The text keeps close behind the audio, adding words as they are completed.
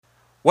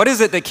What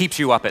is it that keeps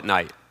you up at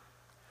night?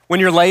 When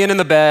you're laying in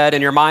the bed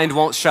and your mind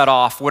won't shut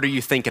off, what are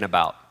you thinking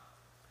about?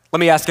 Let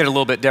me ask it a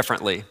little bit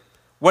differently.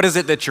 What is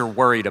it that you're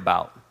worried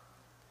about?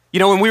 You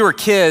know, when we were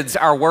kids,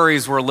 our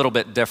worries were a little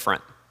bit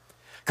different.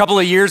 A couple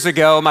of years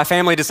ago, my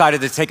family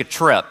decided to take a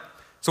trip.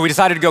 So we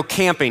decided to go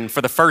camping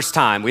for the first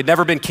time. We'd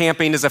never been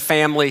camping as a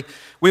family.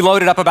 We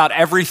loaded up about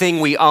everything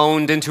we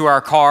owned into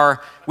our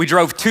car. We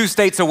drove 2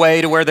 states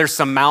away to where there's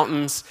some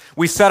mountains.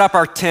 We set up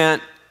our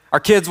tent. Our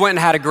kids went and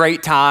had a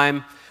great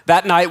time.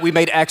 That night, we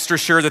made extra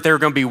sure that they were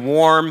going to be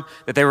warm,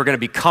 that they were going to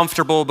be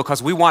comfortable,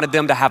 because we wanted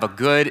them to have a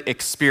good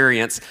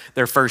experience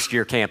their first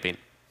year camping.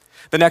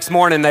 The next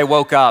morning, they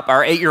woke up.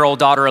 Our 8-year-old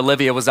daughter,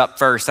 Olivia, was up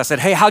first. I said,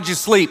 "Hey, how'd you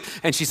sleep?"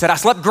 And she said, "I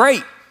slept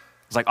great."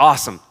 I was like,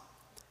 "Awesome."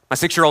 My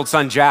 6-year-old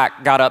son,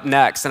 Jack, got up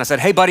next. And I said,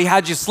 "Hey, buddy,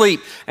 how'd you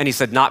sleep?" And he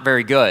said, "Not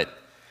very good."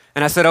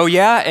 And I said, "Oh,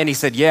 yeah?" And he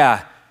said,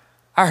 "Yeah,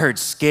 I heard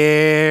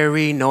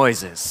scary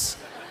noises."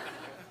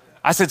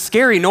 I said,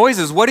 "Scary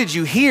noises? What did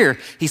you hear?"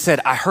 He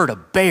said, "I heard a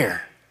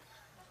bear."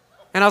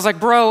 And I was like,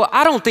 "Bro,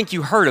 I don't think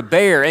you heard a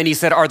bear." And he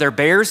said, "Are there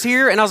bears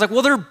here?" And I was like,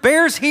 "Well, there are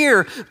bears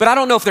here, but I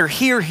don't know if they're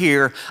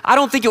here. I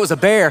don't think it was a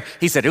bear."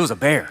 He said, "It was a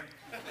bear."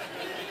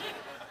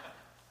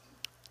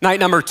 Night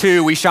number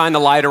 2, we shine the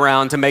light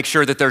around to make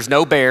sure that there's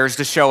no bears,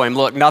 to show him,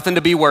 look, nothing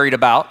to be worried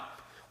about.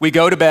 We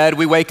go to bed,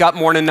 we wake up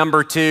morning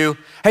number 2.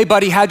 "Hey,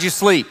 buddy, how'd you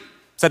sleep?"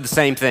 Said the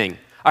same thing.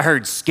 "I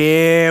heard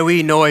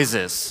scary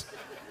noises.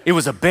 It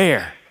was a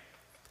bear."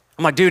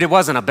 I'm like, "Dude, it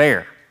wasn't a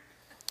bear."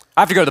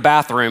 I have to go to the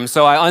bathroom,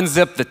 so I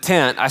unzip the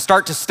tent. I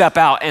start to step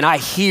out, and I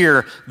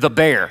hear the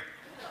bear.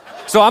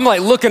 So I'm like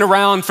looking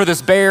around for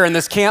this bear in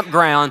this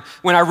campground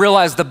when I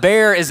realize the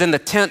bear is in the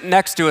tent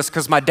next to us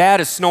because my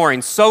dad is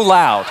snoring so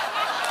loud.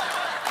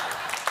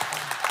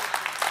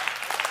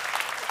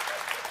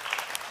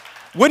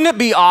 Wouldn't it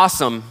be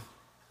awesome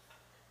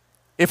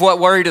if what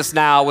worried us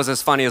now was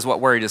as funny as what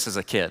worried us as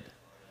a kid?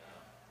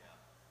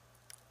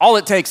 All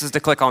it takes is to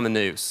click on the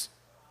news,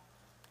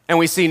 and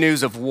we see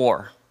news of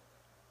war,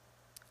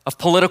 of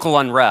political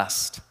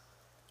unrest,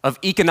 of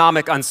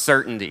economic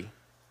uncertainty.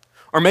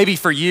 Or maybe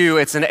for you,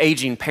 it's an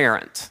aging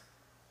parent.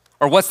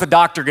 Or what's the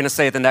doctor gonna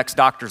say at the next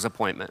doctor's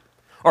appointment?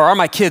 Or are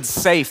my kids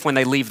safe when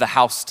they leave the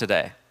house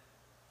today?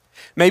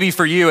 Maybe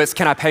for you, it's,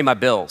 can I pay my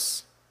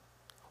bills?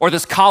 Or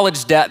this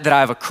college debt that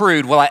I've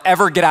accrued, will I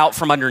ever get out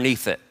from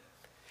underneath it?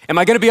 Am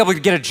I gonna be able to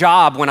get a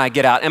job when I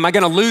get out? Am I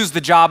gonna lose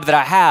the job that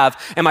I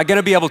have? Am I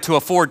gonna be able to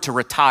afford to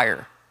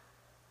retire?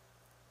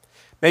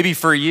 Maybe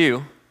for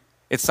you,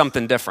 it's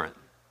something different.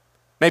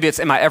 Maybe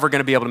it's, am I ever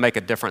gonna be able to make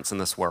a difference in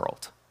this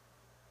world?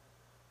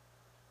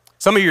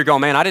 Some of you are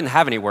going, "Man, I didn't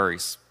have any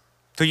worries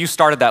till you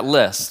started that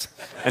list,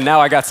 and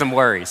now I got some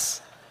worries."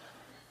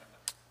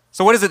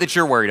 So what is it that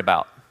you're worried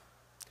about?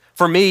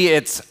 For me,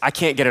 it's, I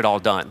can't get it all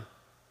done.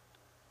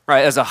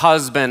 Right, as a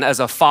husband, as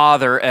a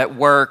father, at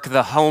work,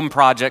 the home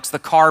projects, the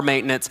car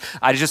maintenance,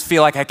 I just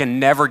feel like I can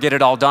never get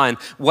it all done.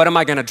 What am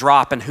I gonna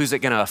drop and who's it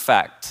gonna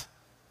affect?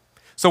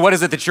 So what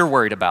is it that you're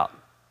worried about?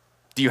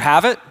 Do you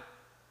have it?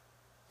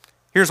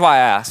 Here's why I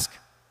ask.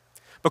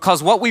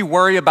 Because what we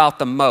worry about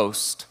the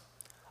most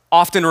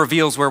often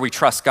reveals where we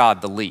trust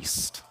God the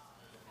least.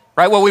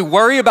 Right? What we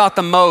worry about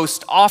the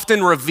most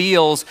often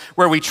reveals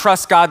where we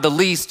trust God the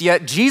least.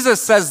 Yet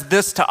Jesus says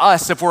this to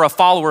us if we're a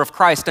follower of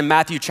Christ in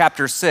Matthew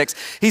chapter 6.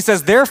 He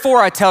says,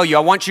 "Therefore I tell you," I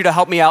want you to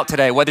help me out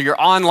today, whether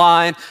you're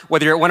online,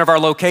 whether you're at one of our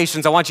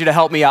locations, I want you to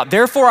help me out.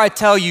 "Therefore I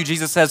tell you,"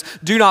 Jesus says,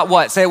 "do not"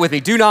 what? Say it with me.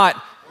 Do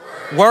not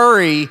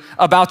worry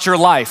about your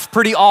life.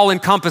 Pretty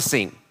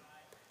all-encompassing.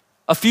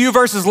 A few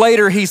verses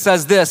later, he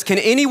says this, "Can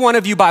any one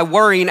of you by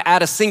worrying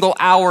add a single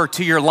hour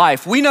to your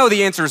life?" We know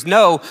the answer is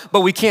no,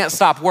 but we can't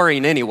stop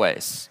worrying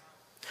anyways.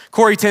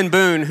 Corrie ten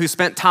Boom, who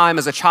spent time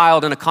as a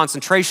child in a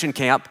concentration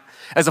camp,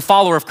 as a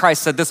follower of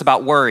Christ, said this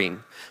about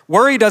worrying.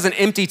 "Worry doesn't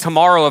empty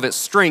tomorrow of its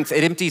strength,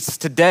 it empties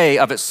today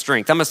of its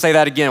strength." I'm gonna say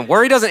that again.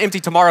 Worry doesn't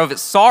empty tomorrow of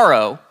its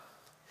sorrow,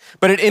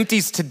 but it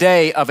empties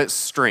today of its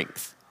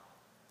strength.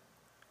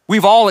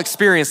 We've all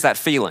experienced that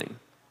feeling,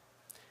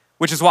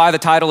 which is why the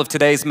title of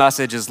today's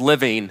message is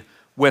Living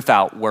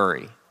Without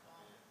Worry.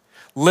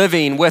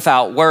 Living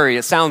without worry.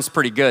 It sounds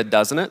pretty good,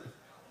 doesn't it?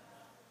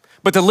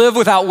 But to live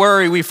without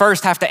worry, we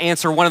first have to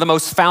answer one of the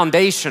most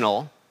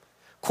foundational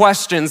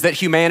questions that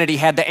humanity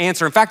had to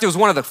answer. In fact, it was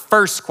one of the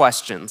first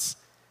questions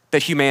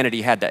that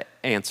humanity had to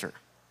answer.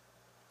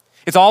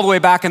 It's all the way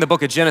back in the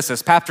book of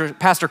Genesis.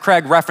 Pastor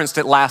Craig referenced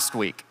it last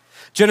week.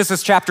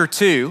 Genesis chapter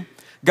 2,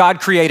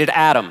 God created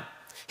Adam.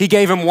 He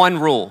gave him one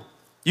rule.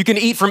 You can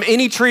eat from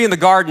any tree in the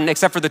garden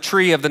except for the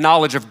tree of the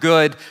knowledge of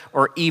good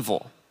or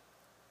evil.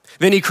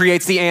 Then he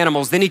creates the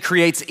animals. Then he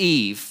creates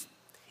Eve.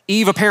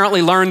 Eve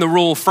apparently learned the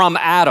rule from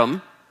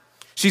Adam.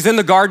 She's in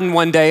the garden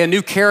one day. A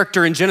new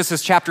character in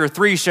Genesis chapter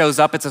 3 shows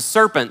up. It's a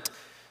serpent.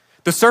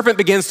 The serpent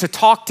begins to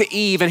talk to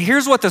Eve, and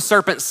here's what the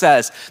serpent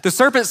says. The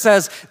serpent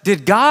says,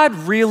 "Did God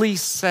really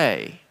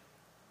say?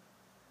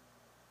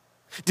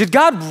 Did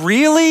God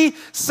really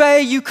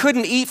say you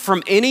couldn't eat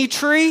from any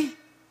tree?"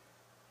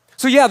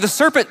 So yeah, the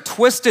serpent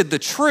twisted the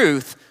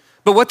truth,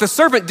 but what the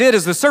serpent did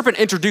is the serpent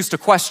introduced a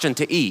question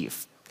to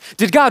Eve.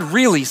 Did God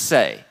really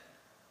say?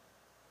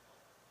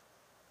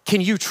 Can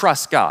you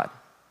trust God?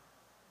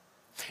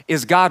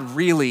 Is God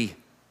really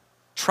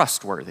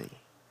trustworthy?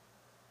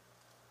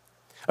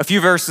 A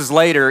few verses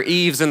later,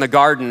 Eve's in the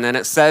garden, and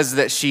it says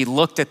that she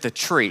looked at the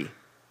tree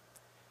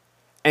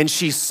and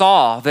she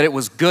saw that it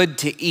was good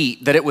to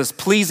eat, that it was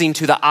pleasing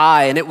to the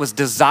eye, and it was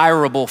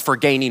desirable for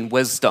gaining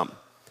wisdom.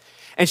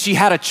 And she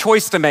had a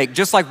choice to make,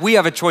 just like we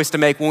have a choice to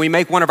make when we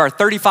make one of our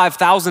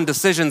 35,000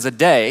 decisions a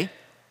day.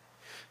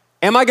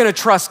 Am I gonna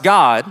trust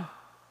God,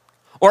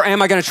 or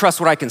am I gonna trust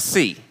what I can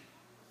see?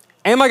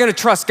 Am I gonna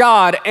trust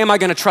God? Am I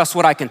gonna trust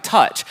what I can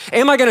touch?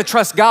 Am I gonna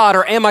trust God,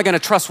 or am I gonna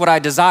trust what I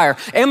desire?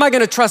 Am I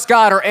gonna trust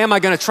God, or am I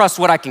gonna trust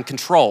what I can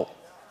control?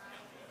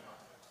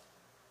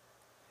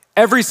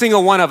 Every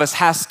single one of us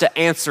has to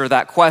answer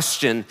that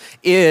question,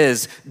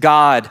 is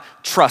God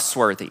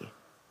trustworthy?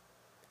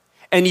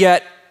 And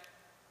yet,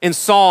 in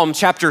Psalm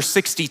chapter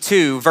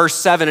 62, verse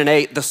 7 and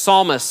 8, the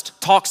psalmist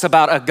talks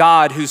about a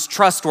God who's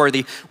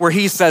trustworthy, where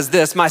he says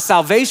this, my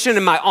salvation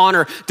and my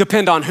honor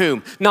depend on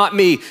whom? Not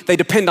me, they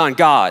depend on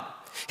God.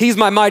 He's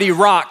my mighty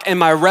rock and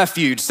my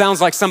refuge.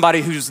 Sounds like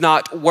somebody who's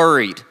not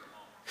worried.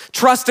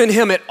 Trust in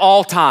him at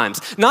all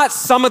times, not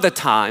some of the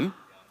time,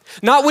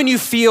 not when you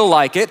feel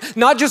like it,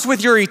 not just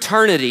with your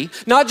eternity,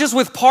 not just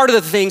with part of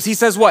the things. He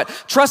says what?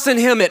 Trust in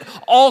him at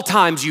all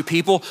times, you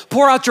people.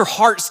 Pour out your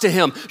hearts to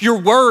him, your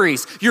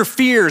worries, your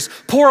fears,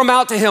 pour them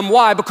out to him.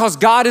 Why? Because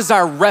God is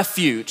our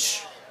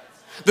refuge.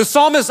 The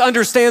psalmist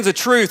understands a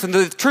truth, and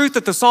the truth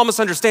that the psalmist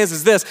understands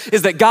is this,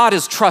 is that God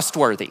is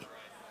trustworthy,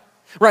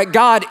 right?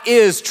 God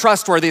is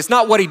trustworthy. It's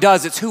not what he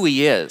does, it's who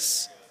he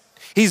is.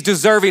 He's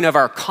deserving of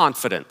our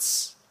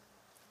confidence.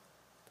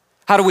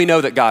 How do we know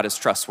that God is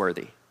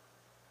trustworthy?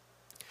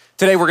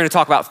 Today, we're gonna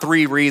talk about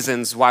 3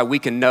 reasons why we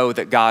can know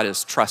that God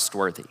is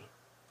trustworthy.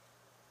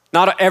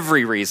 Not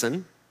every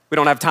reason. We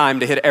don't have time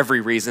to hit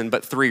every reason,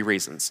 but 3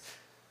 reasons.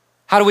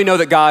 How do we know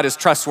that God is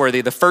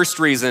trustworthy? The first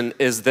reason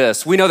is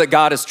this. We know that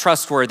God is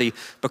trustworthy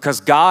because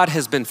God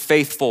has been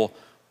faithful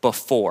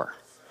before.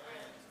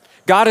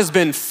 God has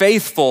been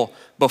faithful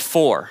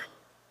before.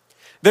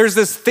 There's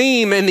this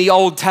theme in the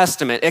Old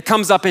Testament. It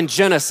comes up in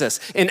Genesis,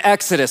 in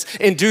Exodus,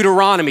 in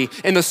Deuteronomy,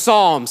 in the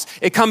Psalms.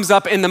 It comes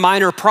up in the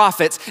minor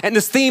prophets. And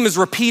this theme is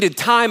repeated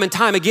time and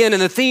time again.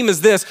 And the theme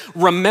is this,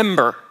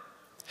 remember.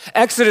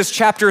 Exodus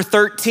chapter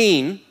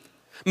 13,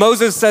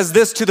 Moses says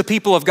this to the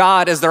people of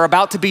God as they're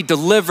about to be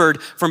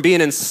delivered from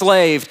being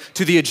enslaved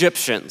to the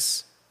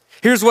Egyptians.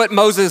 Here's what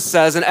Moses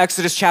says in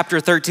Exodus chapter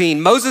 13.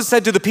 Moses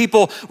said to the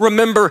people,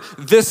 remember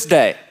this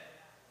day.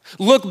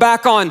 Look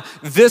back on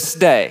this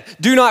day.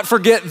 Do not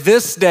forget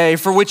this day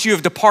for which you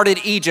have departed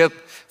Egypt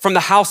from the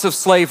house of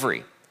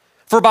slavery.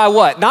 For by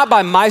what? Not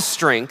by my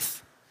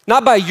strength,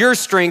 not by your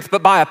strength,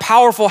 but by a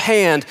powerful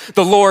hand,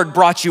 the Lord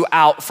brought you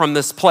out from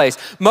this place.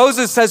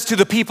 Moses says to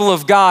the people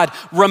of God,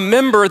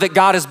 remember that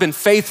God has been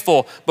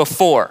faithful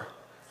before.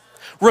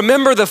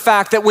 Remember the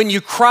fact that when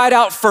you cried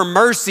out for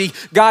mercy,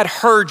 God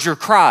heard your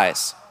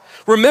cries.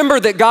 Remember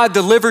that God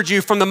delivered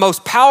you from the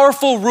most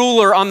powerful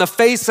ruler on the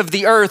face of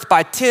the earth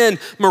by 10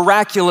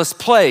 miraculous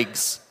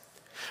plagues.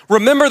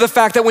 Remember the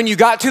fact that when you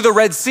got to the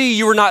Red Sea,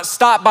 you were not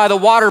stopped by the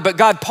water, but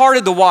God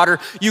parted the water.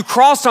 You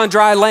crossed on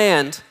dry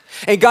land,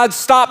 and God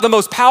stopped the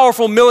most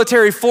powerful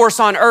military force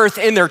on earth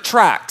in their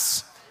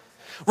tracks.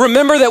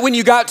 Remember that when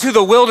you got to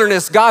the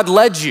wilderness, God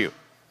led you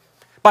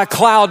by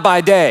cloud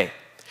by day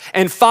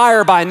and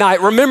fire by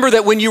night. Remember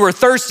that when you were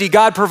thirsty,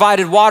 God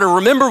provided water.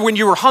 Remember when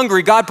you were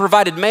hungry, God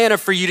provided manna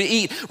for you to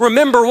eat.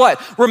 Remember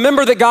what?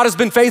 Remember that God has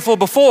been faithful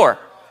before.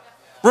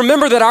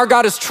 Remember that our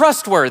God is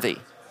trustworthy,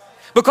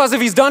 because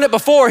if he's done it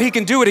before, he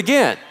can do it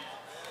again,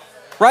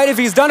 right? If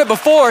he's done it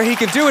before, he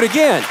can do it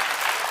again.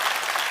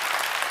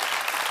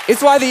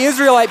 It's why the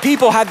Israelite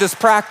people had this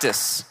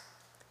practice.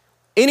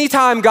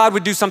 Anytime God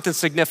would do something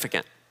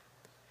significant,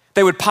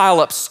 they would pile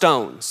up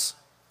stones.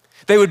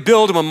 They would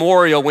build a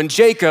memorial when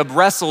Jacob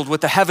wrestled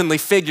with the heavenly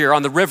figure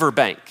on the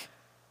riverbank.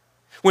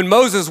 When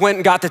Moses went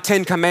and got the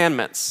 10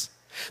 commandments,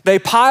 they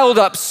piled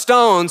up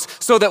stones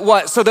so that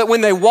what? So that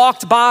when they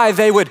walked by,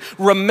 they would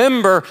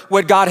remember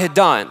what God had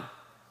done,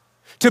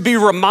 to be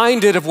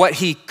reminded of what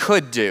he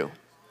could do.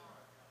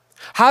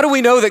 How do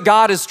we know that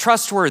God is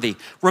trustworthy?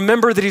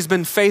 Remember that he's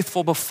been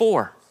faithful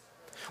before.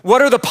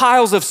 What are the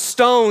piles of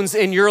stones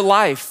in your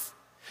life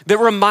that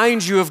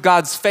remind you of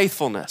God's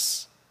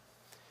faithfulness?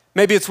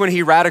 Maybe it's when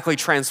he radically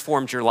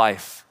transformed your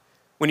life,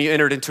 when you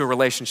entered into a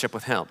relationship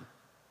with him.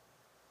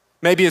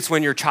 Maybe it's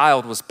when your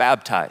child was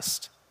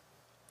baptized.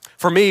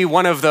 For me,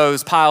 one of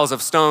those piles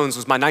of stones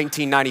was my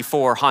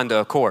 1994 Honda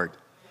Accord.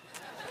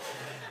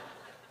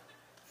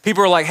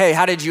 People were like, hey,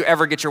 how did you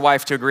ever get your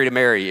wife to agree to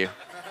marry you?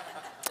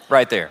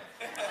 Right there.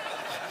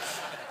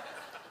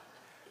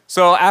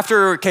 So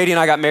after Katie and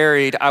I got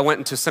married, I went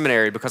into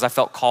seminary because I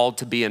felt called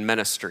to be in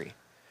ministry.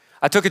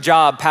 I took a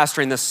job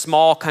pastoring this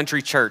small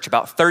country church.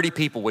 About 30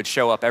 people would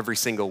show up every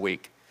single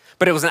week.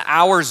 But it was an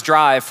hour's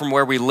drive from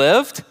where we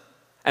lived,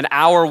 an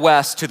hour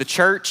west to the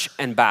church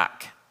and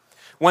back.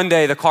 One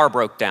day, the car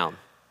broke down.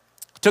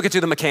 Took it to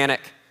the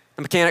mechanic.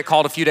 The mechanic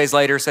called a few days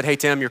later, said, hey,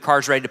 Tim, your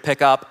car's ready to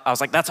pick up. I was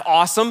like, that's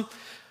awesome.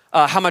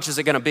 How much is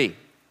it gonna be?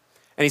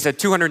 And he said,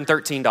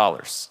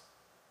 $213.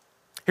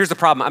 Here's the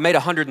problem. I made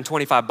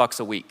 $125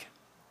 a week.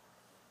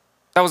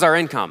 That was our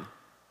income.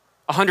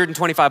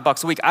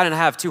 $125 a week. I didn't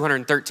have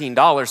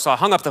 $213, so I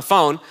hung up the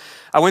phone.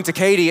 I went to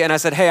Katie and I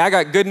said, hey, I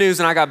got good news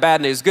and I got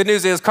bad news. Good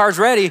news is car's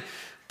ready.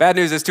 Bad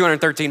news is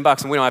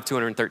 $213 and we don't have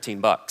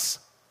 $213.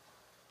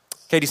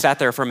 Katie sat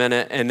there for a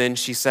minute and then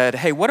she said,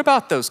 hey, what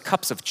about those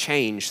cups of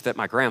change that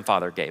my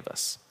grandfather gave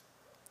us?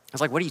 I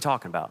was like, what are you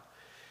talking about?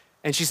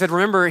 And she said,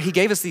 remember, he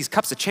gave us these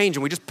cups of change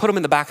and we just put them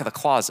in the back of the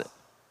closet.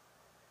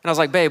 And I was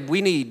like, babe,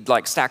 we need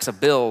like stacks of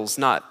bills,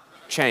 not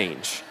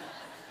change.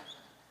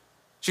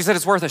 She said,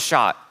 it's worth a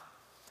shot.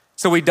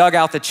 So we dug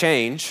out the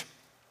change.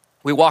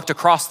 We walked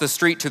across the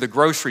street to the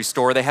grocery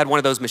store. They had one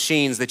of those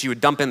machines that you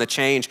would dump in the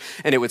change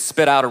and it would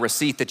spit out a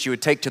receipt that you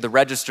would take to the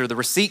register. The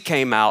receipt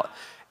came out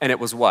and it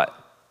was what?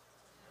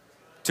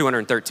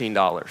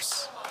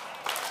 $213.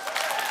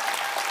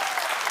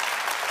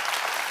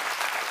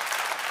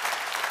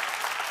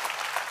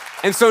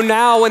 And so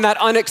now when that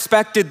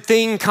unexpected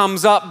thing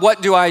comes up,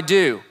 what do?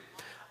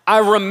 I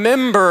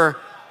remember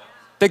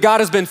that God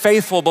has been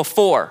faithful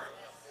before.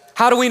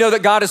 How do we know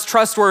that God is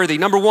trustworthy?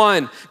 Number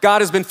one,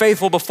 God has been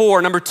faithful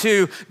before. Number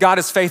two, God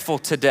is faithful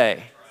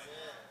today.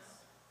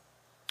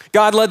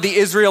 God led the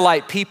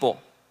Israelite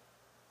people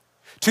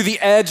to the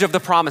edge of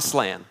the promised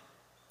land,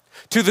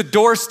 to the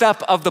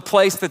doorstep of the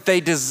place that they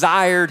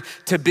desired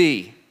to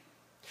be.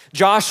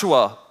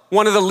 Joshua,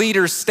 one of the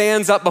leaders,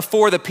 stands up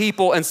before the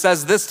people and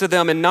says this to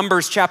them in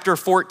Numbers chapter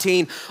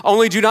 14,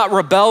 only do not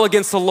rebel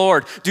against the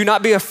Lord. Do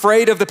not be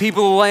afraid of the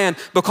people of the land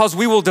because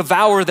we will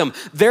devour them.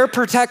 Their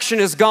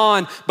protection is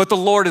gone, but the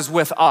Lord is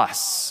with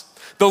us.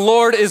 The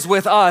Lord is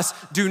with us.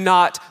 Do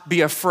not be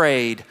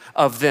afraid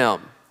of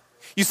them.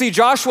 You see,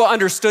 Joshua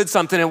understood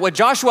something, and what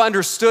Joshua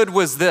understood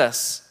was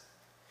this,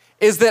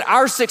 is that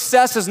our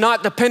success is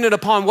not dependent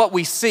upon what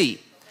we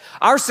see.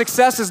 Our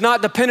success is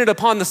not dependent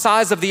upon the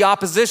size of the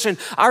opposition.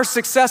 Our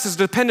success is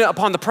dependent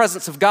upon the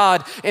presence of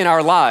God in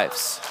our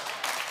lives.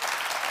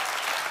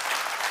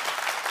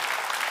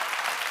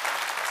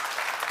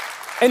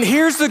 And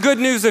here's the good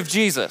news of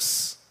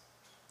Jesus.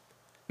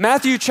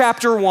 Matthew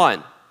chapter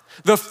 1,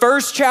 the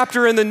first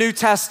chapter in the New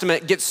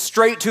Testament, gets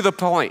straight to the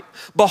point.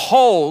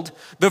 Behold,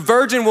 the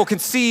virgin will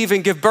conceive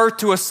and give birth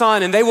to a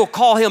son, and they will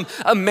call him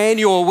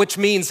Emmanuel, which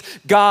means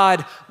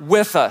God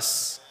with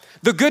us.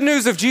 The good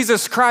news of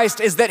Jesus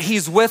Christ is that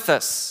he's with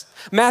us.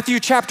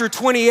 Matthew chapter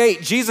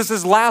 28,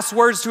 Jesus' last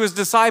words to his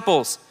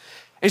disciples,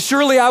 and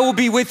surely I will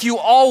be with you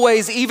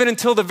always, even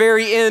until the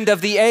very end of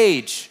the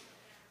age.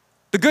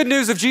 The good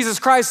news of Jesus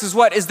Christ is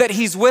what? Is that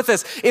he's with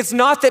us. It's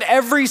not that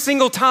every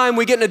single time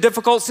we get in a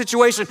difficult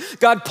situation,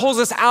 God pulls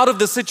us out of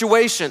the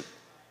situation.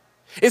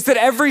 It's that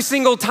every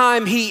single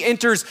time he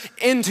enters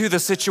into the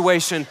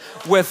situation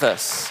with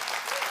us.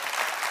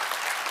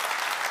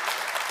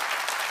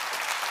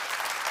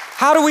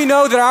 How do we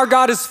know that our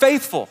God is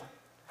faithful?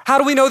 How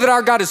do we know that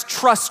our God is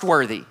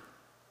trustworthy?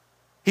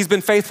 He's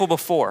been faithful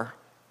before,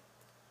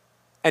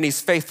 and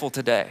he's faithful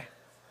today.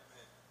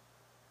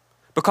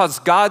 Because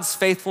God's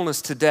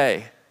faithfulness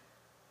today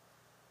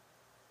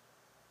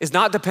is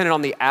not dependent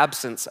on the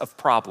absence of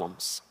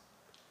problems,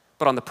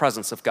 but on the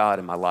presence of God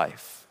in my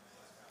life.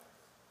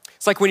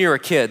 It's like when you're a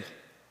kid.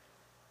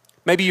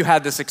 Maybe you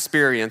had this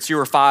experience. You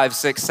were 5,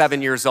 6,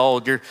 7 years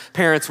old. Your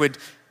parents would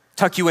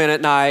tuck you in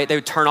at night. They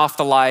would turn off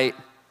the light.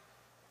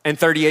 And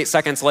 38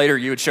 seconds later,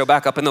 you would show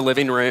back up in the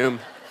living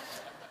room.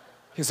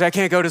 You'd say, I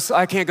can't go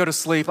to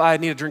sleep. I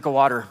need a drink of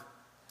water.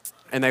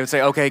 And they would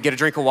say, okay, get a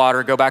drink of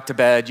water, go back to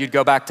bed. You'd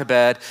go back to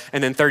bed.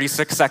 And then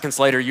 36 seconds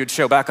later, you'd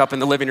show back up in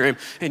the living room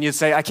and you'd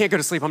say, I can't go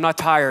to sleep. I'm not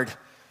tired.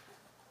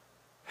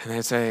 And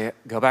they'd say,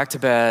 go back to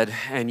bed.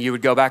 And you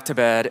would go back to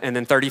bed. And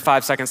then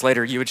 35 seconds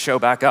later, you would show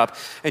back up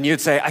and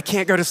you'd say, I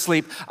can't go to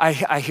sleep.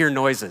 I hear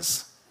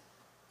noises.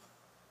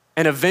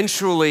 And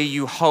eventually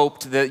you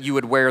hoped that you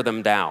would wear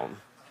them down.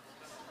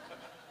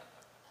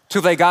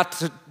 Till they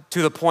got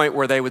to the point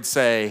where they would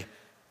say,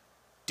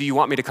 do you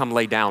want me to come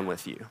lay down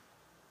with you?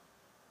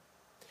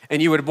 And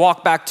you would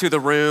walk back to the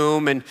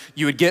room and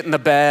you would get in the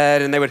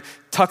bed and they would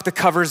tuck the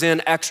covers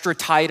in extra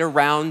tight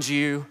around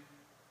you.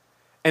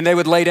 And they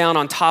would lay down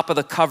on top of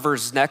the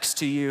covers next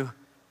to you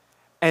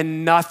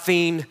and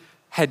nothing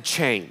had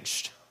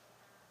changed.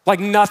 Like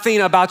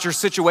nothing about your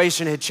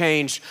situation had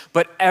changed,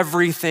 but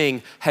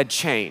everything had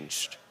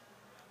changed.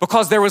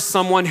 Because there was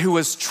someone who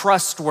was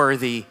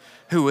trustworthy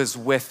who was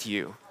with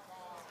you.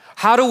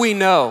 How do we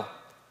know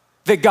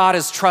that God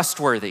is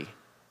trustworthy?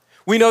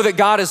 We know that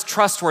God is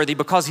trustworthy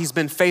because he's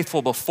been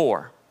faithful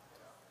before.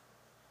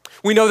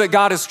 We know that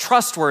God is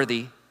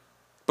trustworthy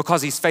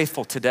because he's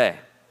faithful today.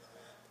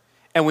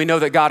 And we know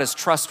that God is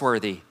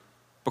trustworthy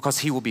because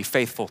he will be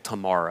faithful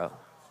tomorrow.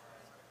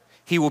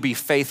 He will be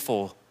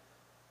faithful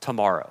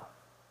tomorrow.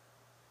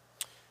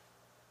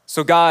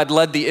 So God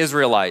led the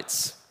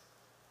Israelites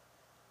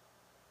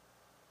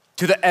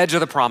to the edge of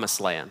the promised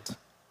land.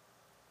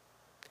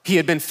 He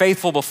had been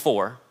faithful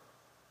before.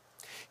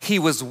 He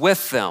was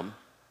with them.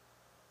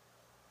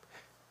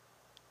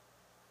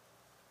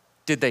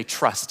 Did they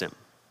trust him?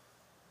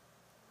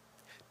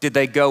 Did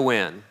they go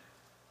in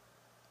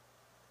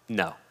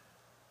No.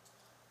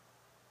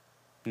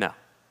 No.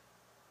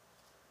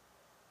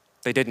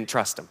 They didn't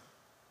trust him.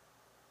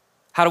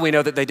 How do we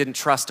know that they didn't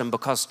trust him?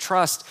 Because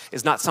trust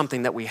is not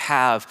something that we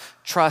have.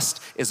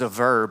 Trust is a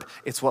verb.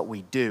 It's what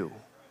we do.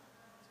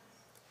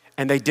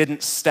 And they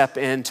didn't step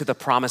into the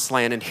promised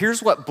land. And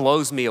here's what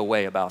blows me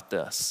away about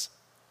this.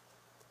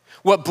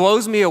 What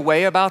blows me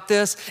away about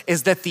this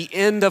is that the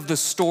end of the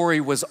story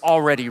was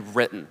already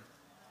written.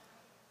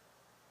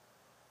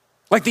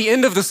 Like the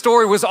end of the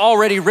story was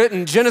already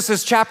written.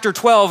 Genesis chapter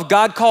 12,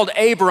 God called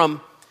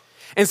Abram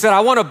and said, I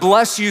want to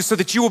bless you so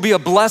that you will be a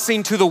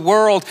blessing to the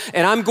world,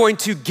 and I'm going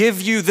to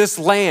give you this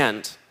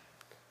land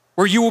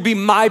where you will be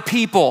my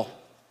people.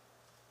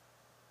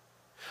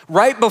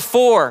 Right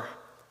before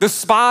the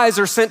spies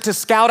are sent to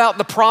scout out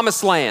the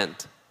promised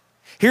land,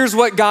 here's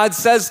what God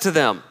says to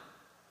them.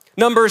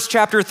 Numbers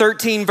chapter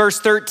 13, verse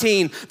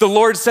 13, the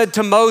Lord said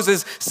to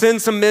Moses,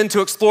 send some men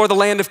to explore the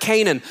land of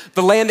Canaan,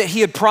 the land that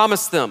he had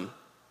promised them.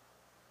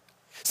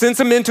 Send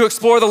some men to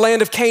explore the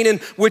land of Canaan,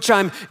 which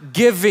I'm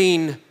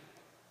giving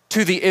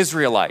to the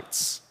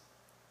Israelites.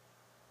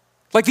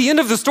 Like the end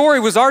of the story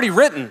was already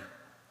written.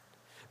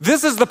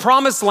 This is the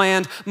promised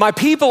land. My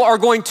people are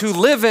going to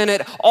live in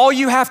it. All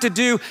you have to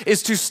do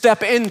is to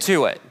step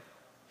into it.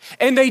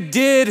 And they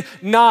did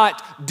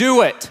not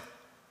do it.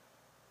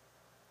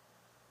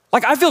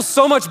 Like I feel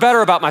so much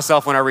better about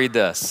myself when I read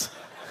this.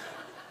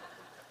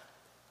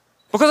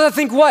 Because I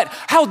think what?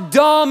 How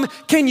dumb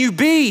can you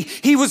be?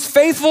 He was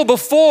faithful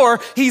before,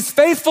 he's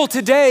faithful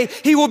today,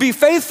 he will be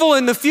faithful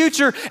in the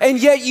future, and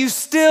yet you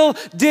still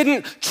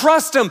didn't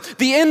trust him.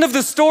 The end of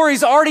the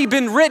story's already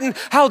been written.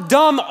 How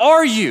dumb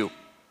are you?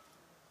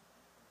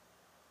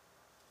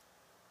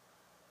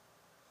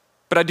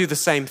 But I do the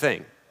same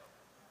thing.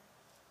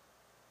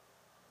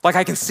 Like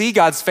I can see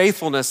God's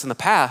faithfulness in the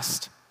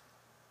past.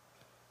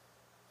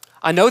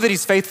 I know that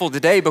he's faithful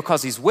today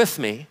because he's with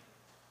me.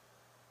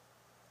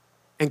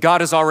 And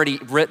God has already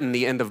written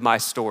the end of my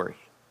story.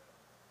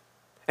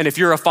 And if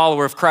you're a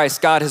follower of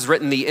Christ, God has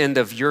written the end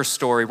of your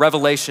story.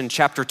 Revelation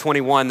chapter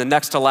 21, the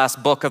next to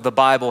last book of the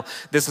Bible,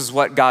 this is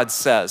what God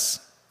says.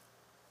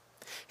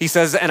 He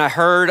says, and I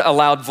heard a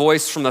loud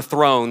voice from the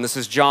throne. This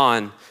is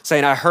John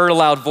saying, I heard a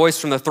loud voice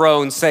from the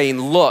throne saying,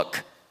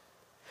 look,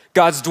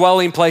 God's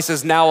dwelling place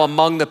is now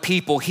among the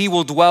people. He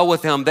will dwell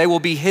with them. They will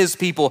be his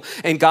people,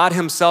 and God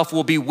himself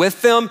will be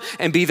with them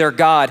and be their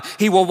God.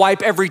 He will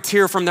wipe every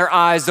tear from their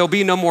eyes. There'll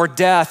be no more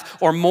death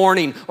or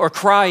mourning or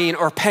crying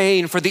or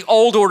pain, for the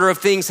old order of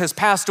things has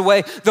passed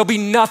away. There'll be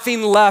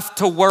nothing left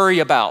to worry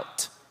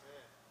about.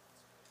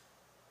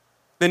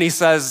 Then he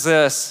says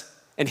this,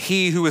 and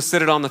he who is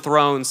seated on the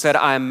throne said,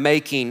 I am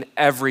making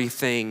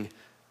everything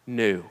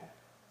new.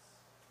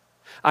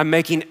 I'm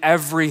making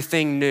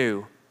everything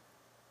new.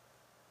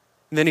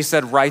 And then he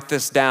said, write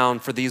this down,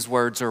 for these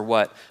words are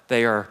what?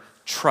 They are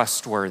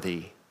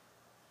trustworthy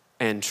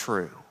and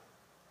true.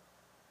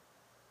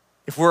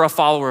 If we're a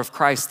follower of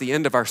Christ, the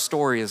end of our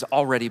story has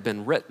already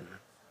been written.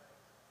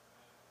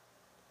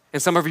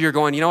 And some of you are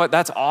going, you know what,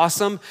 that's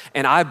awesome,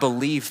 and I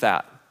believe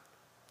that.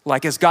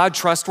 Like, is God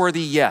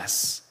trustworthy?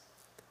 Yes.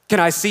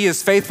 Can I see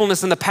his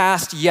faithfulness in the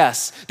past?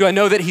 Yes. Do I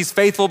know that he's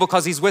faithful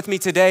because he's with me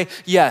today?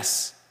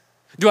 Yes.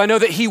 Do I know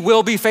that he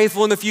will be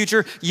faithful in the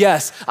future?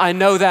 Yes, I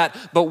know that.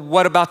 But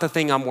what about the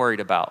thing I'm worried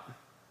about?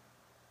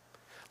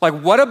 Like,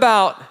 what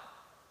about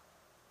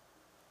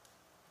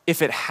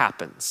if it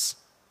happens?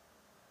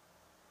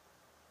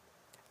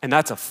 And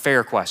that's a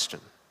fair question.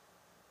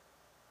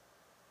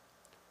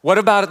 What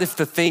about if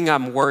the thing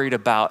I'm worried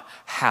about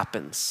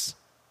happens?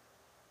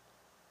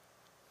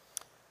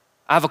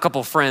 I have a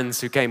couple friends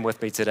who came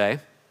with me today,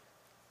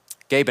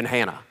 Gabe and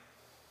Hannah.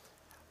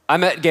 I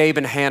met Gabe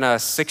and Hannah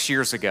 6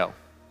 years ago.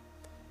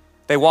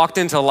 They walked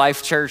into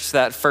Life Church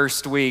that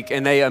first week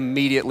and they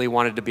immediately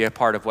wanted to be a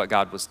part of what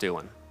God was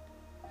doing.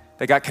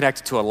 They got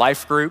connected to a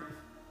life group,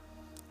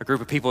 a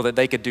group of people that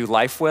they could do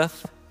life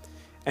with,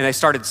 and they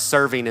started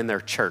serving in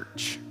their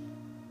church.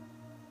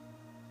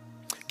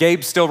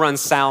 Gabe still runs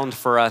sound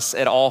for us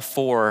at all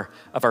 4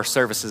 of our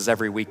services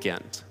every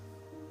weekend.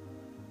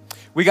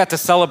 We got to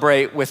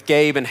celebrate with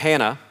Gabe and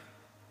Hannah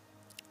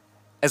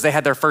as they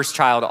had their first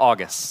child,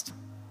 August.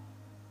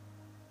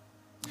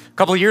 A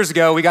couple of years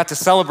ago, we got to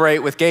celebrate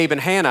with Gabe and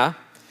Hannah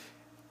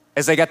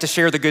as they got to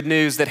share the good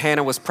news that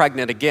Hannah was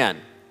pregnant again.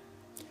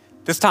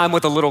 This time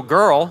with a little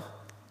girl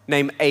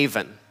named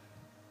Avon.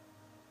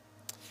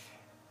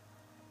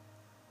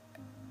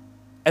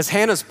 As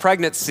Hannah's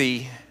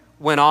pregnancy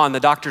went on, the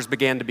doctors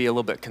began to be a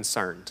little bit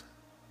concerned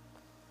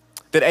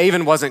that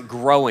Avon wasn't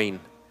growing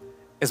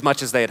as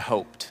much as they had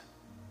hoped.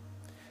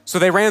 So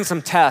they ran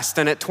some tests,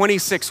 and at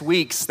 26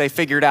 weeks, they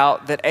figured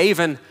out that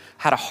Avon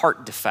had a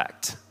heart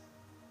defect.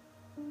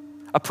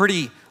 A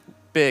pretty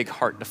big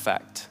heart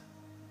defect.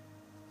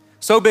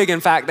 So big,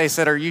 in fact, they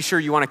said, are you sure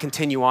you want to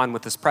continue on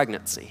with this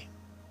pregnancy?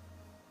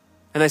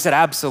 And they said,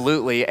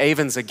 absolutely,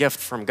 Avon's a gift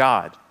from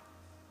God.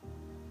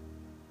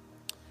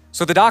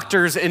 So the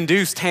doctors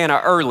induced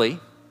Hannah early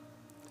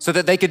so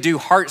that they could do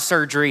heart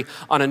surgery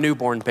on a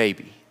newborn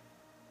baby.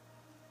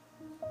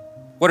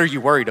 What are you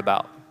worried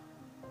about?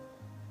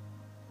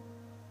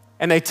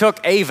 And they took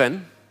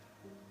Avon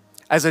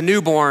as a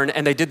newborn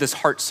and they did this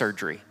heart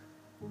surgery.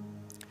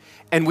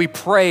 And we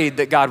prayed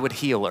that God would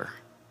heal her.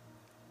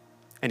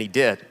 And he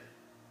did.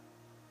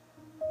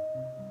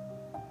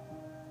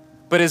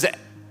 But as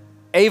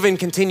Avon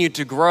continued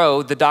to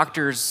grow, the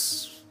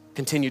doctors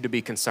continued to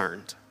be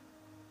concerned.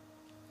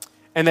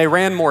 And they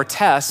ran more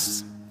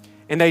tests,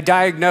 and they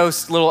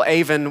diagnosed little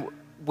Avon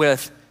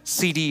with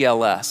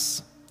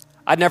CDLS.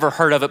 I'd never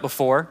heard of it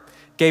before.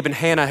 Gabe and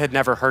Hannah had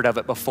never heard of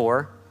it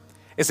before.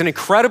 It's an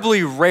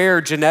incredibly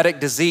rare genetic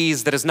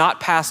disease that is not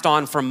passed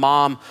on from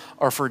mom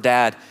or from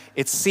dad.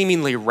 It's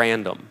seemingly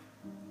random.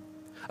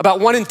 About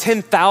 1 in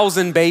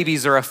 10,000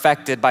 babies are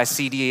affected by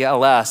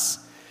CDLS,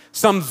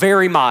 some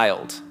very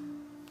mild,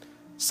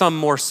 some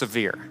more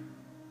severe.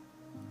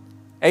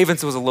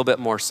 Avon's was a little bit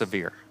more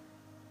severe.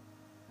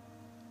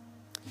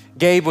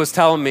 Gabe was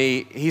telling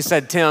me, he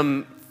said,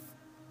 Tim,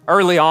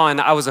 early on,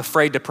 I was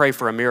afraid to pray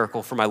for a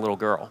miracle for my little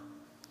girl.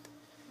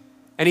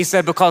 And he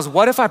said, because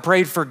what if I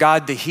prayed for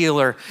God to heal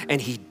her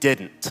and he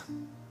didn't?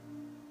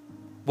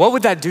 What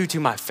would that do to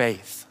my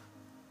faith?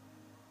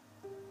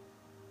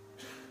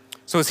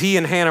 So as he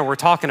and Hannah were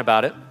talking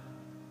about it,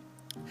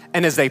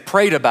 and as they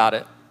prayed about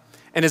it,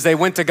 and as they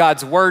went to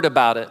God's word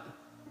about it,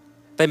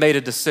 they made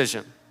a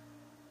decision.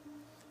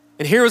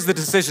 And here was the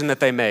decision that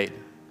they made.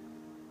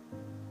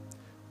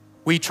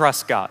 We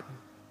trust God.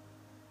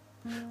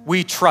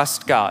 We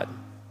trust God.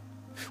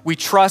 We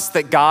trust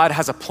that God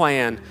has a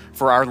plan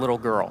for our little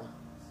girl.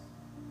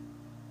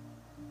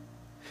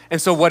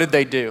 And so what did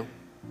they do?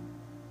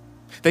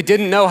 They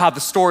didn't know how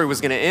the story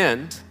was going to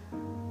end,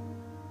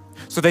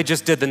 so they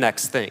just did the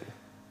next thing.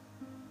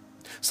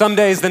 Some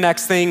days the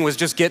next thing was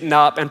just getting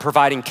up and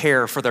providing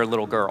care for their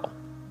little girl.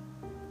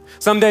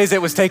 Some days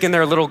it was taking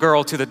their little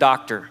girl to the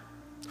doctor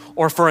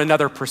or for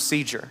another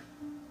procedure.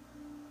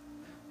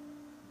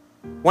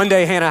 One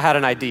day Hannah had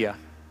an idea,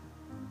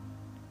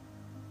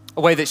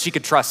 a way that she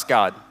could trust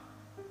God.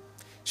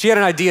 She had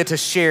an idea to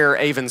share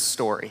Avon's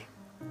story.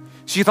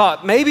 She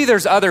thought maybe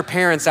there's other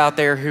parents out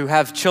there who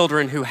have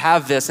children who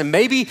have this, and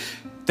maybe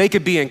they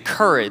could be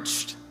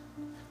encouraged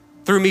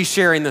through me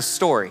sharing this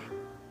story.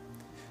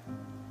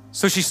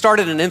 So she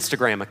started an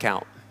Instagram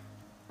account.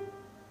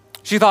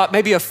 She thought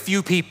maybe a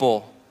few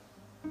people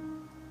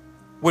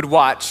would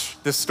watch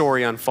this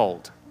story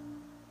unfold.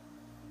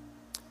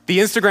 The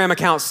Instagram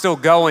account's still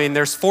going.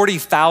 There's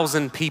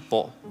 40,000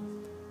 people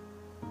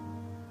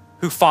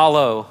who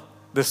follow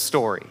this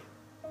story.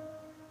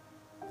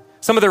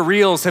 Some of their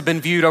reels have been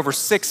viewed over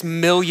 6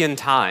 million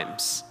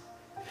times.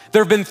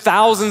 There have been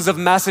thousands of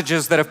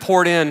messages that have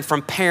poured in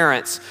from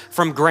parents,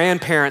 from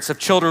grandparents of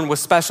children with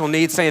special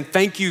needs saying,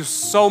 thank you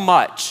so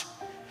much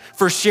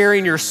for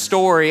sharing your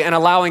story and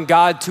allowing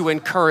God to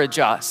encourage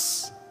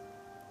us.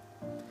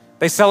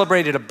 They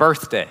celebrated a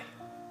birthday.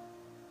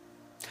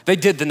 They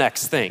did the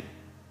next thing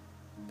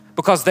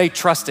because they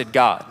trusted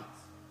God.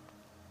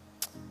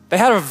 They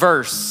had a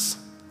verse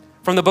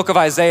from the book of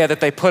Isaiah that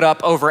they put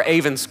up over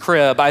Avon's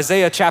crib.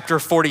 Isaiah chapter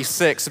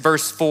 46,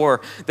 verse 4,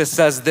 that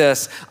says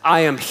this,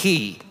 I am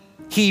he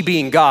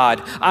being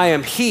God. I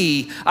am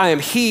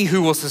he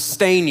who will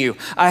sustain you.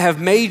 I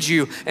have made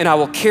you and I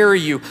will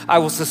carry you. I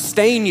will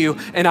sustain you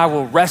and I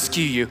will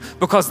rescue you.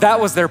 Because that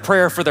was their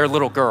prayer for their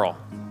little girl.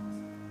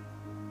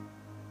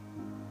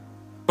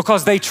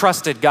 Because they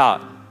trusted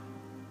God.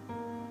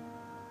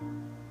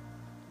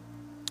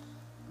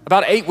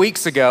 About 8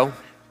 weeks ago,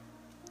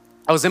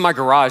 I was in my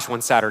garage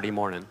one Saturday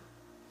morning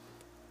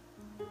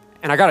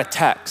and I got a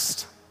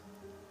text.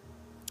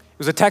 It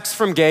was a text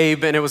from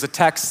Gabe and it was a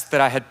text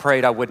that I had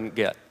prayed I wouldn't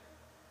get.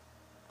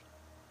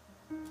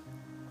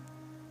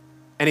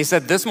 And he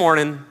said, this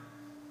morning,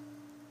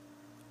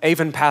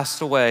 Avon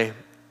passed away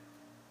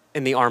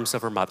in the arms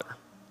of her mother.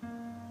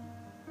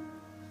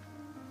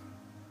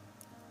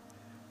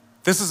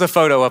 This is a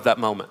photo of that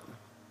moment.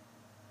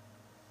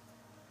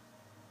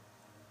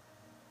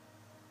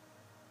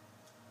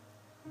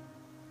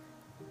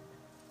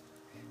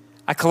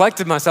 I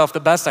collected myself the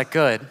best I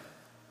could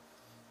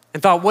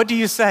and thought, what do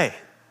you say?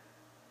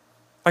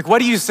 Like, what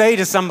do you say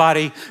to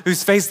somebody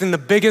who's facing the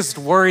biggest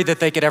worry that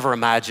they could ever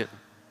imagine?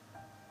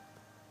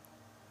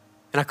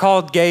 And I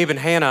called Gabe and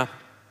Hannah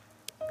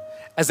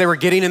as they were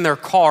getting in their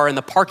car in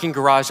the parking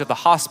garage of the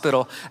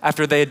hospital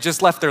after they had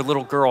just left their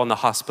little girl in the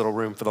hospital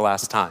room for the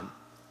last time.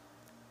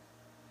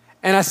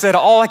 And I said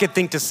all I could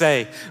think to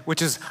say,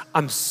 which is,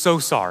 I'm so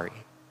sorry.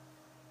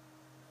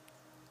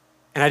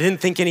 And I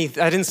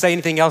didn't say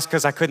anything else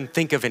because I couldn't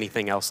think of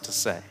anything else to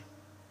say.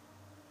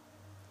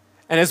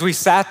 And as we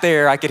sat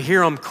there, I could hear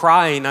them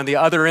crying on the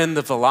other end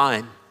of the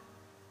line.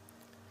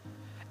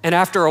 And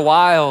after a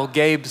while,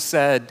 Gabe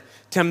said,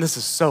 Tim, this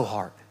is so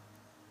hard.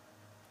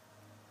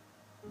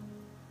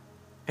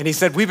 And he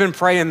said, we've been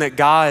praying that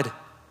God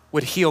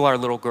would heal our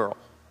little girl.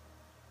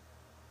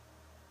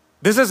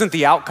 This isn't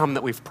the outcome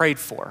that we've prayed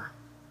for,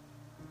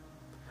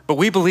 but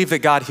we believe that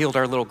God healed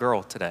our little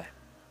girl today.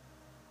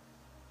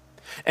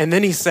 And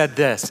then he said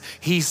this,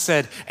 he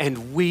said,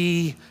 and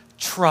we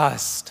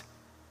trust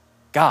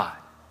God.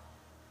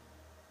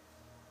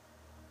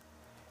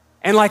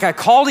 And like I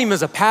called him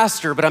as a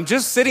pastor, but I'm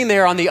just sitting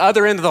there on the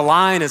other end of the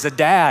line as a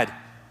dad,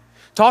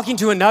 talking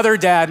to another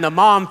dad and a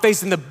mom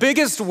facing the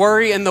biggest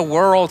worry in the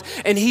world.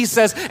 And he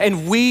says,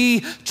 and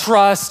we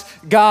trust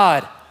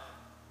God.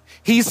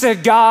 He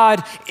said,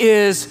 God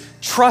is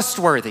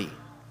trustworthy.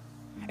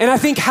 And I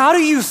think, how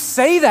do you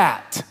say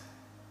that?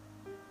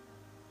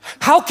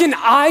 How can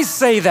I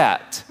say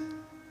that?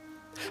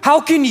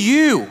 How can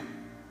you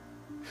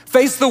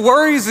face the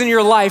worries in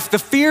your life, the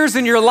fears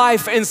in your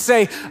life, and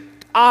say,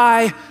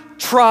 I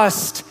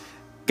trust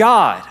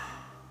God?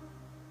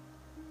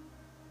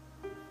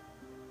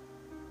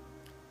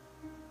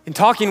 In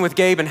talking with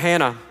Gabe and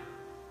Hannah,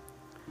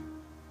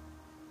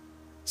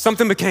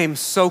 something became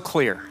so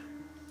clear.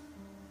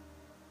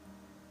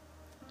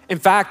 In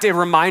fact, it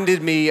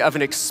reminded me of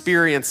an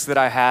experience that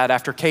I had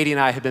after Katie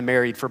and I had been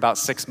married for about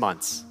 6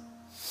 months.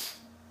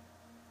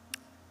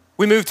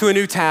 We moved to a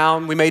new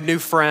town, we made new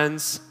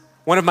friends.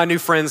 One of my new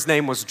friends'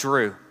 name was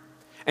Drew,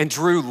 and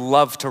Drew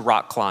loved to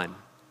rock climb.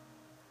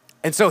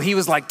 And so he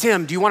was like,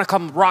 Tim, do you wanna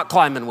come rock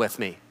climbing with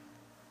me?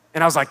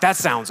 And I was like, that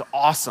sounds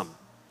awesome.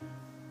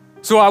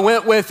 So I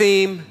went with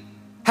him,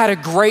 had a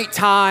great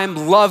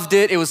time, loved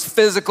it. It was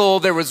physical,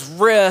 there was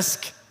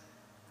risk.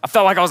 I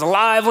felt like I was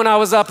alive when I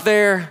was up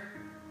there.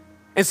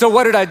 And so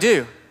what did I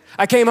do?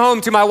 I came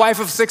home to my wife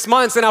of 6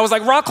 months and I was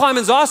like, rock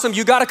climbing's awesome,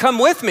 you gotta come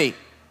with me.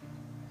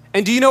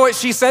 And do you know what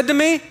she said to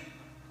me?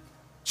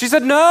 She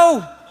said,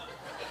 no.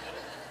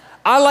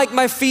 I like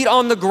my feet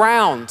on the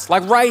ground,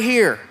 like right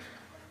here.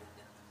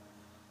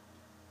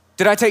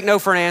 Did I take no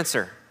for an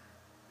answer?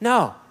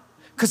 No,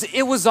 because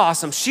it was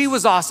awesome. She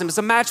was awesome. It's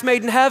a match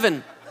made in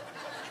heaven.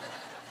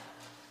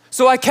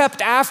 So I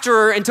kept after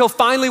her until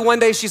finally one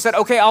day she said,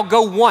 okay, I'll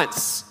go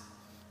once,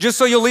 just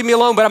so you'll leave me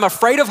alone, but I'm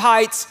afraid of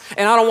heights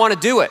and I don't want to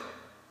do it.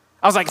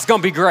 I was like, it's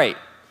gonna be great.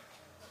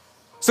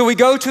 So we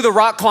go to the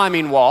rock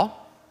climbing wall.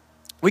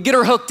 We get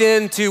her hooked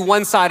into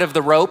one side of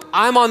the rope.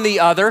 I'm on the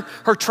other.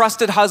 Her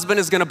trusted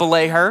husband is gonna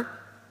belay her.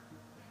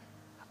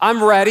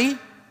 I'm ready.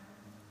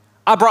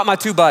 I brought my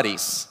 2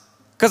 buddies.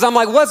 Because I'm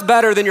like, what's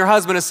better than your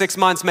husband of 6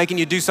 months making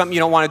you do something you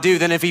don't wanna do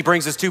than if he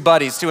brings his 2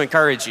 buddies to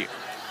encourage you?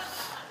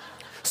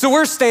 So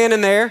we're standing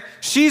there,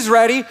 she's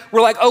ready.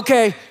 We're like,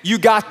 okay, you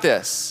got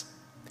this.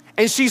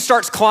 And she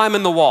starts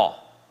climbing the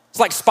wall. It's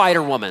like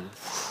Spider-Woman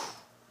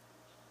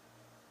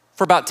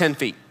for about 10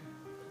 feet.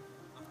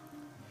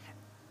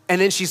 And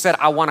then she said,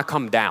 I wanna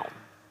come down.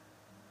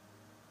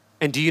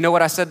 And do you know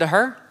what I said to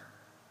her?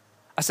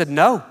 I said,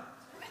 no.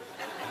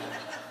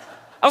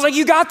 I was like,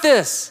 you got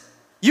this.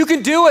 You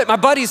can do it. My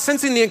buddies,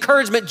 sensing the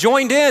encouragement,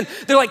 joined in.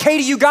 They're like,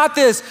 Katie, you got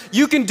this.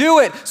 You can do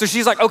it. So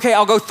she's like, okay,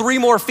 I'll go 3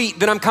 more feet,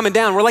 then I'm coming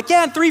down. We're like,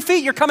 yeah, in 3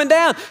 feet, you're coming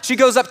down. She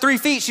goes up 3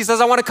 feet. She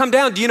says, I wanna come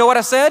down. Do you know what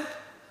I said?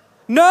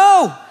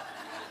 No.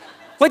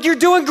 Like, you're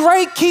doing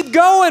great, keep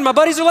going. My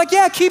buddies are like,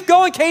 yeah, keep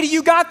going, Katie,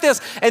 you got this.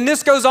 And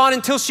this goes on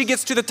until she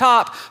gets to the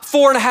top,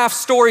 4.5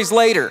 stories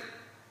later.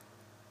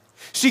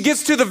 She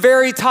gets to the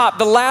very top,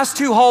 the last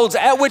 2 holds,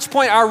 at which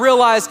point I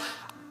realize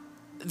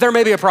there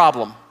may be a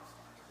problem.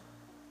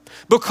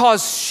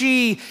 Because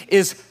she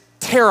is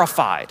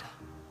terrified.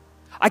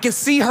 I can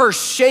see her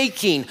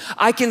shaking.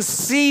 I can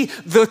see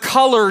the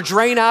color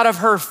drain out of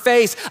her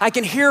face. I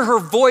can hear her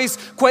voice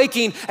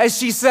quaking as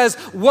she says,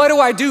 what do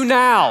I do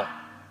now?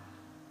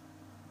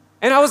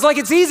 And I was like,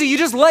 it's easy, you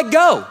just let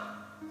go.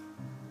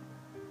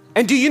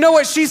 And do you know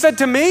what she said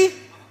to me?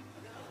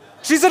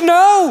 She said,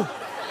 no.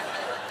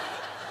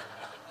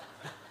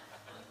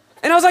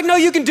 And I was like, no,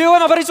 you can do it.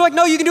 My buddies were like,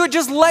 no, you can do it,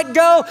 just let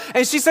go.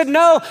 And she said,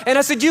 no. And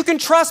I said, you can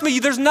trust me,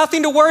 there's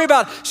nothing to worry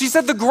about. She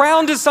said, the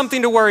ground is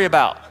something to worry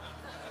about.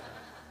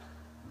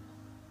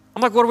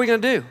 I'm like, what are we gonna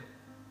do?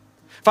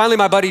 Finally,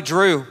 my buddy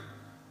Drew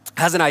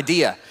has an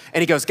idea.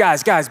 And he goes,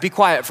 guys, be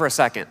quiet for a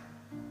second.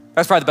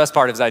 That's probably the best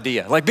part of his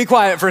idea. Like, be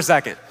quiet for a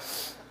second.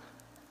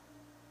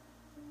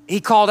 He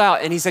called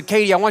out and he said,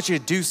 Katie, I want you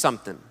to do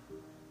something.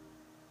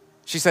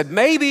 She said,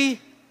 maybe.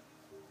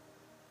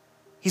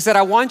 He said,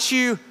 I want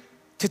you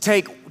to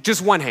take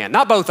just one hand,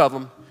 not both of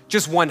them,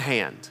 just one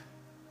hand.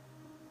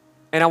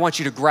 And I want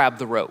you to grab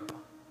the rope.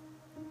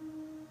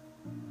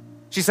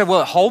 She said,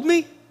 will it hold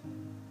me?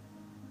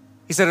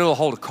 He said, it'll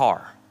hold a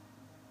car.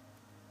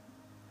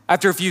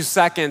 After a few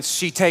seconds,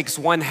 she takes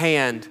one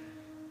hand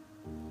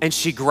and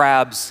she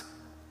grabs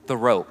the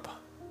rope.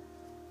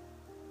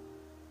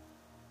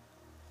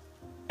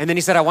 And then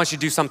he said, I want you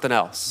to do something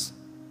else.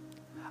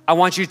 I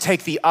want you to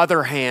take the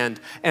other hand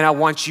and I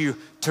want you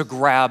to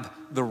grab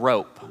the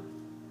rope.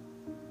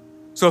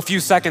 So a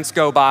few seconds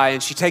go by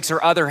and she takes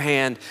her other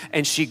hand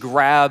and she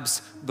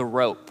grabs the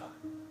rope.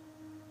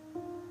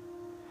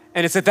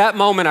 And it's at that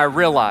moment I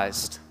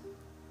realized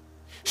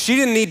she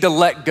didn't need to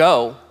let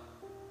go.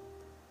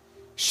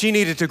 She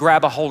needed to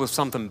grab a hold of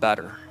something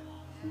better.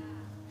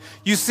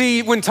 You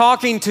see, when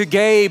talking to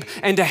Gabe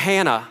and to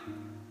Hannah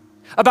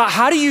about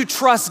how do you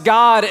trust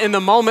God in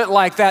the moment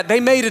like that, they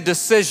made a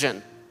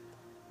decision.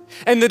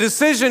 And the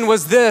decision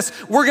was this: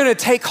 we're gonna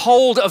take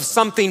hold of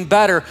something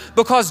better,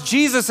 because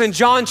Jesus in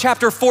John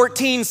chapter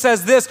 14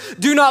 says this: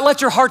 do not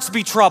let your hearts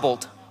be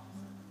troubled.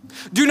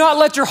 Do not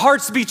let your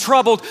hearts be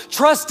troubled.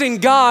 Trust in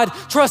God.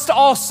 Trust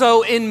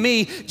also in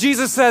me.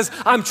 Jesus says,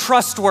 I'm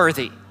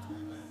trustworthy.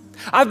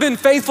 I've been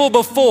faithful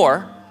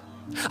before.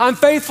 I'm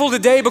faithful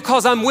today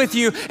because I'm with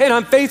you, and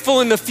I'm faithful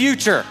in the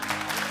future.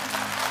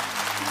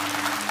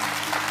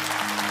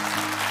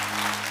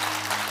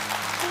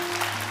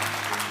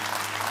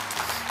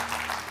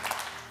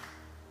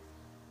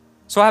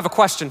 So I have a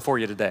question for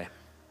you today.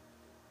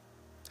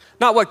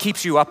 Not what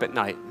keeps you up at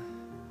night.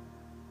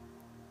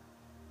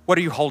 What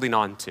are you holding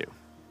on to?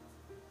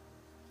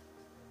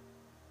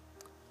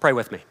 Pray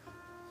with me.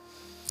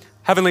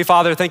 Heavenly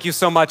Father, thank you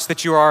so much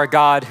that you are a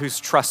God who's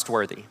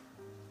trustworthy.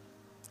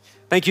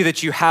 Thank you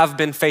that you have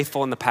been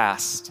faithful in the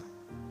past.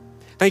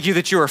 Thank you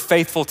that you are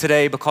faithful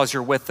today because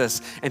you're with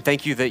us, and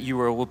thank you that you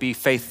will be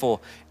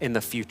faithful in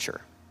the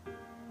future.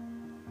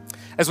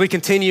 As we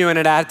continue in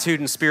an attitude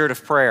and spirit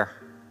of prayer,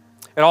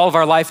 at all of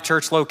our Life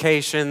Church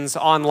locations,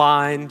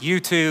 online,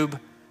 YouTube,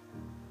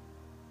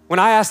 when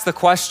I ask the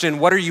question,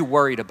 what are you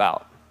worried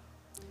about?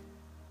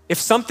 If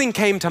something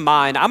came to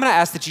mind, I'm gonna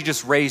ask that you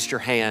just raised your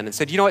hand and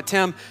said, you know what,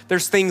 Tim,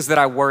 there's things that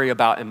I worry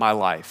about in my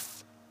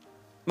life.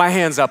 My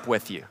hand's up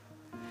with you.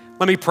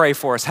 Let me pray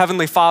for us.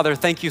 Heavenly Father,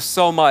 thank you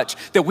so much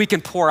that we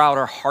can pour out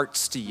our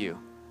hearts to you.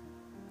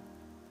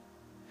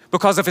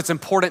 Because if it's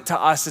important to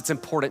us, it's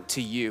important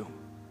to you.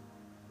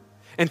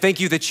 And thank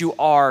you that you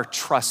are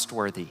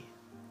trustworthy.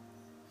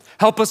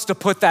 Help us to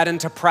put that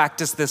into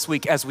practice this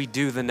week as we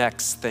do the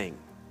next thing.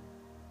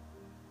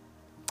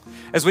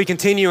 As we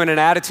continue in an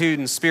attitude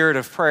and spirit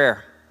of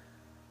prayer,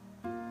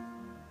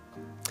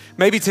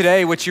 maybe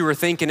today what you were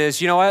thinking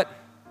is, you know what?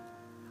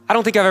 I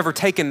don't think I've ever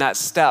taken that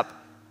step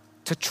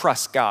to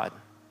trust God.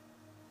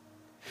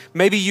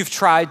 Maybe you've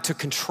tried to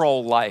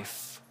control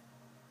life.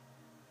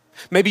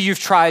 Maybe you've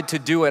tried to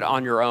do it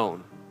on your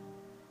own.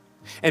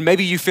 And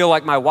maybe you feel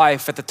like my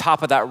wife at the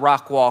top of that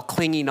rock wall,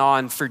 clinging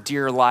on for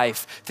dear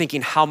life,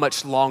 thinking, how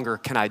much longer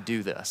can I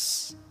do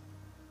this?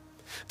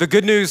 The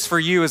good news for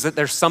you is that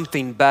there's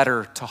something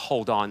better to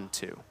hold on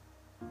to.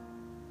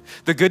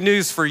 The good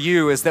news for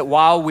you is that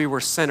while we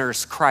were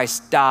sinners,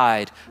 Christ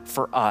died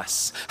for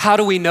us. How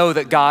do we know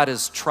that God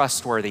is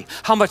trustworthy?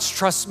 How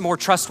much more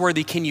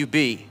trustworthy can you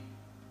be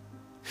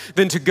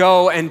than to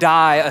go and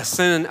die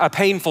a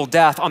painful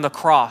death on the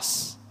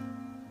cross?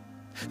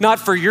 Not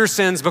for your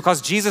sins,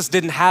 because Jesus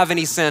didn't have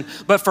any sin,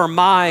 but for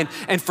mine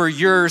and for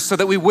yours, so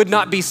that we would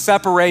not be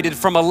separated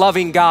from a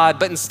loving God,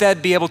 but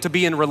instead be able to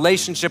be in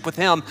relationship with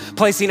him,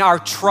 placing our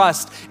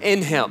trust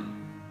in him.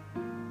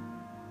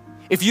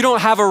 If you don't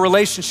have a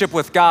relationship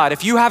with God,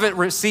 if you haven't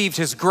received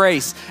his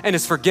grace and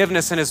his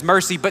forgiveness and his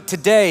mercy, but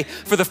today,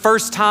 for the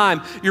first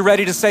time, you're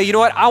ready to say, you know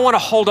what? I want to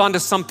hold on to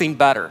something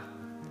better.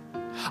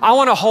 I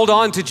want to hold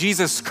on to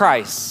Jesus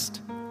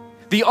Christ,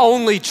 the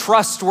only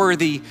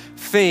trustworthy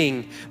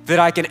thing that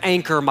I can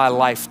anchor my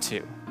life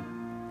to.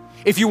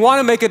 If you want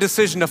to make a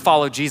decision to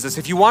follow Jesus,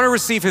 if you want to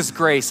receive his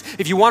grace,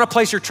 if you want to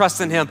place your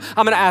trust in him,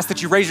 I'm going to ask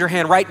that you raise your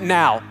hand right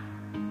now,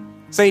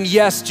 saying,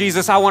 yes,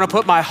 Jesus, I want to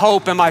put my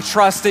hope and my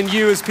trust in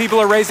you. As people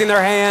are raising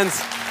their hands,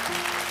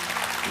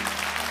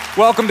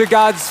 welcome to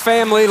God's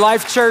family,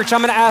 Life Church.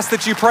 I'm going to ask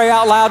that you pray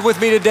out loud with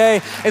me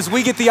today as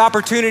we get the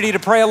opportunity to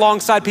pray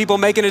alongside people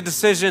making a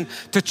decision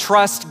to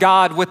trust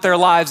God with their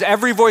lives.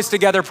 Every voice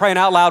together praying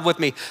out loud with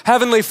me.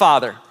 Heavenly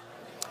Father,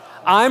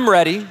 I'm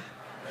ready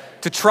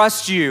to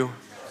trust you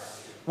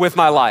with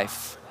my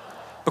life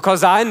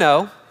because I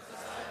know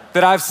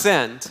that I've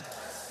sinned,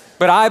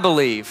 but I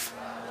believe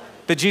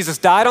that Jesus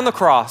died on the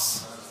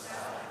cross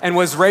and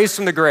was raised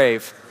from the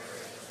grave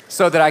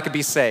so that I could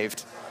be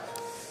saved.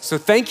 So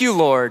thank you,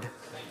 Lord,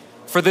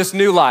 for this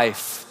new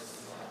life,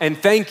 and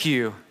thank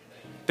you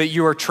that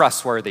you are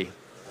trustworthy.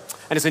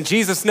 And it's in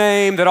Jesus'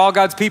 name that all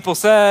God's people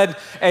said,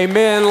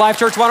 amen. Life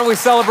Church, why don't we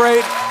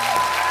celebrate?